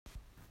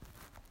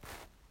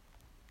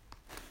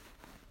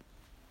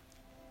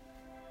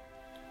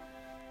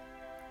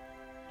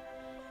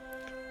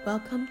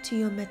Welcome to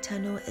your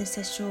maternal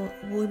ancestral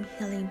womb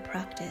healing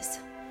practice.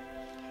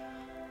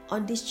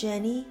 On this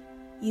journey,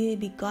 you will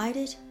be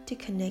guided to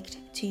connect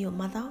to your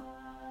mother,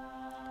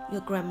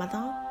 your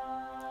grandmother,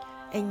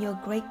 and your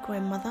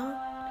great-grandmother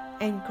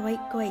and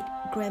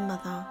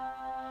great-great-grandmother,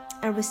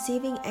 and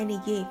receiving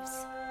any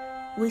gifts,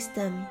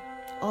 wisdom,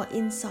 or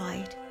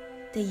insight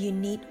that you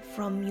need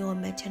from your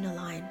maternal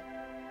line.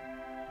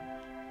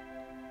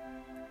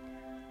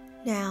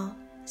 Now,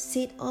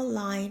 sit or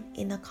lie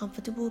in a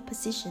comfortable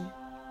position.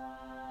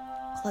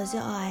 Close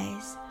your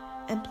eyes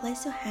and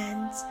place your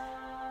hands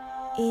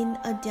in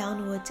a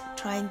downward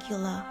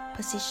triangular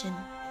position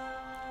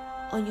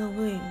on your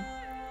womb,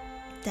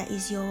 that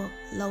is your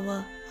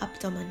lower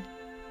abdomen.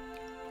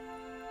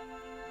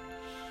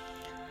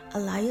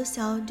 Allow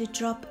yourself to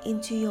drop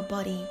into your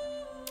body.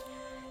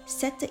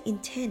 Set the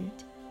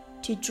intent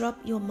to drop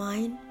your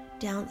mind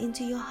down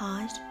into your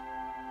heart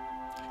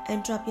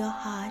and drop your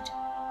heart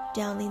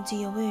down into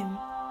your womb.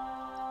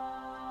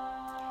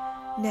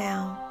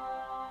 Now,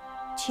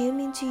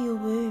 tune into your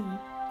womb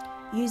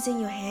using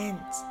your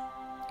hands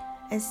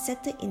and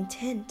set the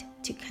intent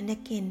to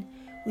connect in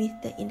with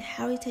the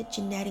inherited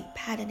genetic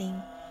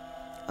patterning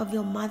of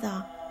your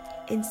mother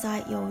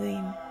inside your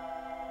womb.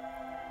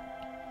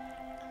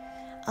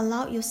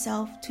 Allow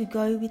yourself to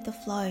go with the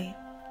flow.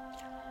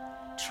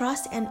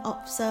 Trust and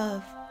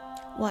observe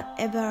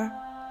whatever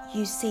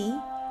you see,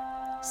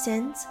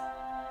 sense,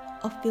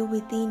 or feel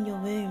within your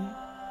womb.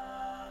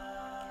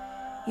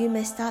 You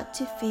may start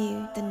to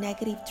feel the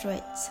negative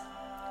threats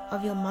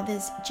of your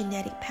mother's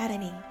genetic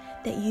patterning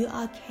that you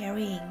are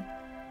carrying.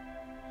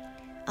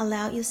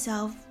 Allow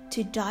yourself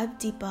to dive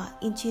deeper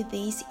into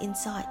these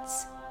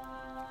insights.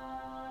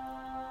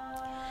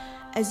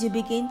 As you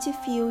begin to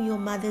feel your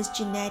mother's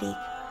genetic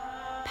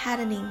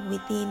patterning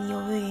within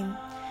your womb,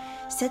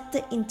 set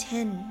the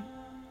intent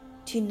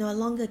to no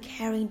longer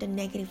carrying the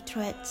negative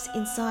threats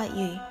inside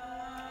you.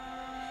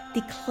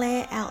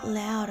 Declare out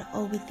loud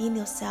or within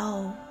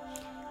yourself,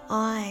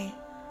 I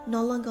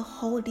no longer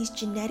hold this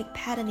genetic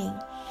patterning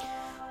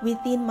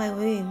within my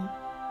womb.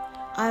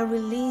 I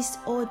release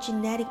all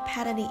genetic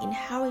patterning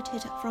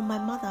inherited from my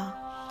mother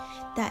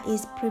that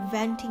is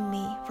preventing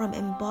me from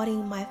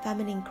embodying my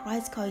feminine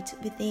Christ code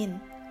within.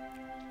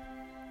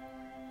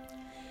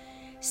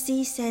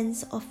 See,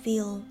 sense, or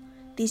feel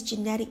this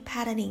genetic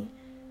patterning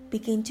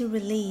begin to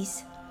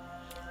release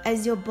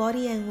as your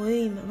body and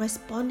womb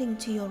responding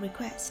to your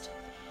request.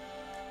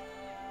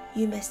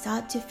 You may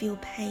start to feel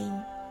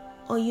pain,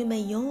 or you may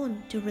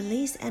yawn to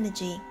release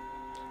energy,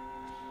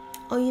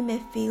 or you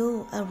may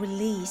feel a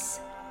release.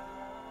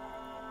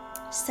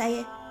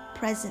 Stay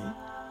present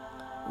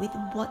with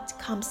what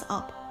comes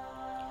up.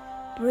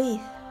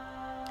 Breathe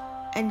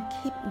and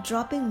keep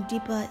dropping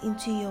deeper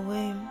into your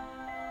womb.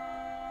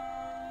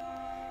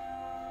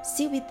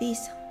 Sit with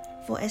this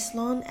for as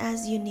long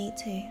as you need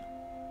to.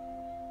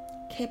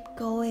 Keep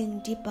going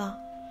deeper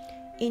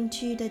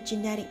into the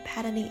genetic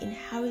patterning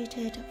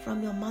inherited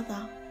from your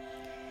mother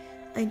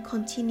and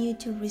continue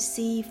to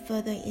receive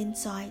further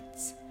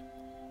insights.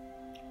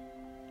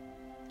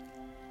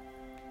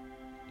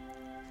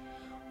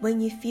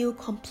 When you feel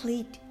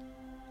complete,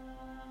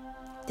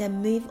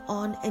 then move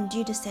on and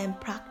do the same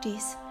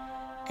practice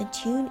and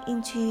tune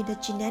into the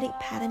genetic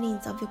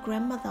patternings of your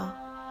grandmother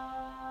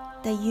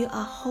that you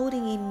are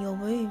holding in your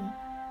womb.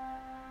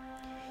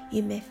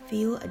 You may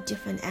feel a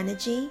different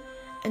energy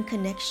and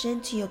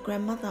connection to your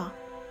grandmother.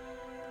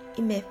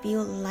 It may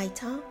feel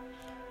lighter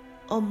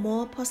or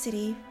more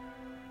positive,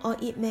 or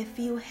it may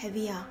feel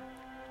heavier.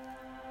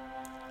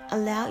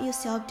 Allow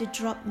yourself to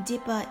drop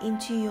deeper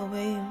into your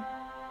womb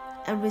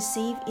and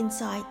receive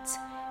insights,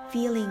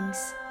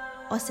 feelings,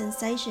 or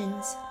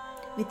sensations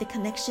with the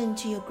connection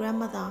to your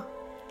grandmother.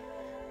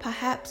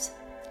 Perhaps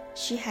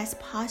she has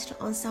passed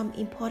on some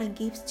important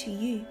gifts to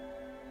you,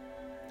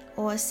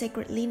 or a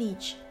sacred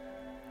lineage.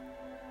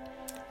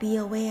 Be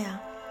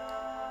aware,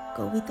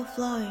 go with the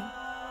flow,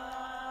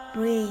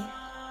 breathe,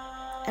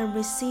 and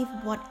receive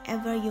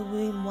whatever your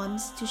womb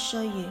wants to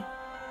show you.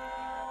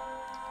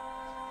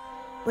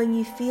 When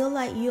you feel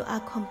like you are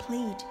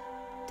complete,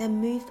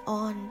 then move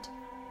on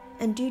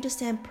and do the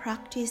same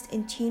practice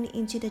and tune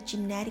into the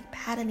genetic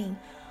patterning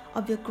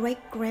of your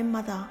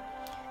great-grandmother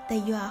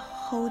that you are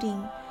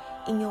holding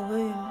in your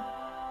womb.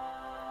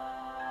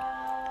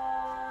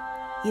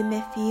 You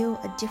may feel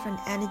a different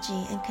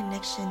energy and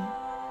connection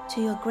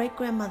to your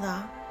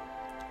great-grandmother.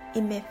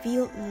 It may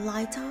feel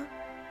lighter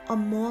or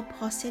more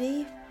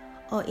positive,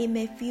 or it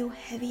may feel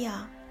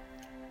heavier.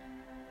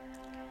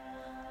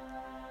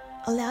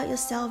 Allow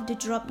yourself to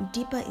drop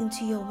deeper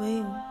into your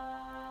womb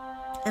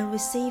and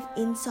receive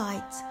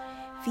insights,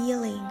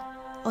 feeling,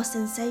 or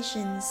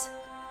sensations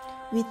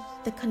with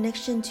the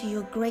connection to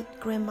your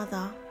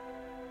great-grandmother.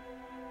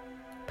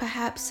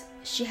 Perhaps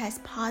she has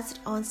passed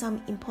on some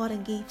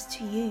important gifts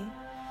to you,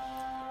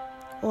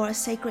 or a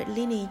sacred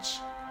lineage,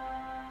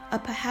 or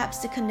perhaps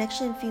the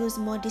connection feels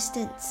more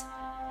distant.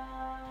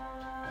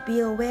 Be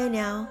aware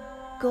now,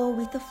 go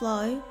with the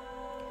flow,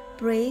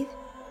 breathe,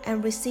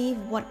 and receive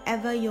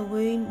whatever your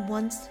womb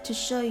wants to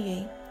show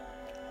you.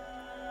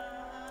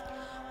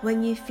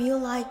 When you feel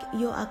like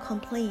you are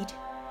complete,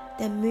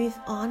 then move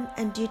on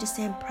and do the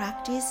same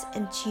practice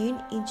and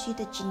tune into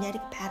the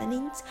genetic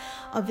patternings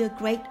of your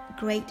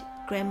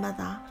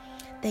great-great-grandmother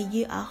that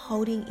you are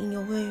holding in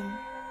your womb.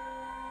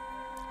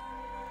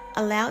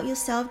 Allow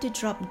yourself to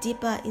drop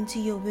deeper into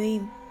your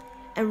womb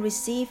and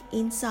receive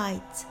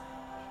insights,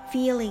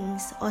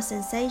 feelings, or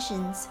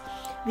sensations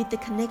with the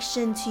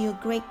connection to your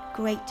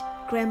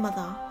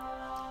great-great-grandmother.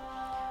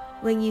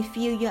 When you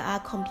feel you are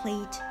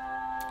complete,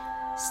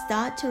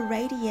 start to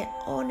radiate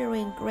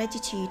honoring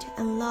gratitude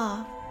and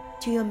love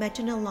to your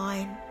maternal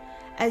line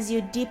as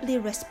you deeply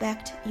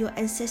respect your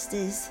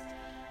ancestors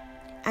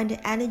and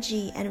the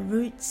energy and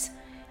roots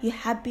you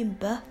have been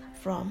birthed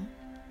from.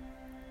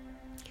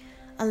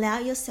 Allow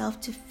yourself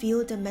to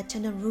feel the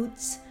maternal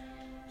roots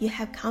you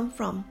have come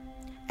from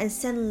and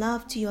send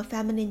love to your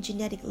feminine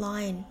genetic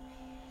line,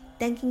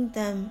 thanking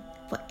them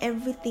for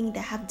everything they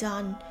have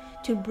done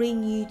to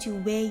bring you to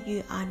where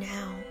you are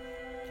now.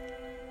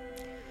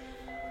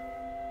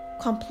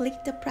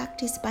 Complete the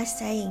practice by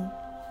saying,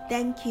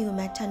 "Thank you,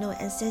 maternal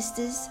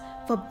ancestors,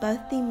 for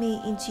birthing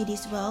me into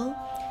this world.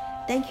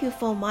 Thank you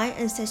for my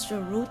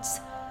ancestral roots.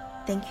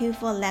 Thank you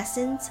for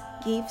lessons,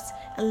 gifts,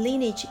 and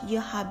lineage you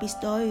have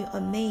bestowed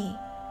on me."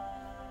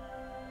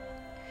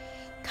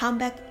 Come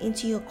back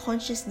into your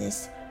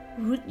consciousness,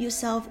 root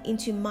yourself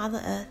into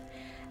Mother Earth,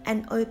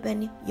 and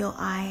open your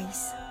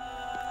eyes.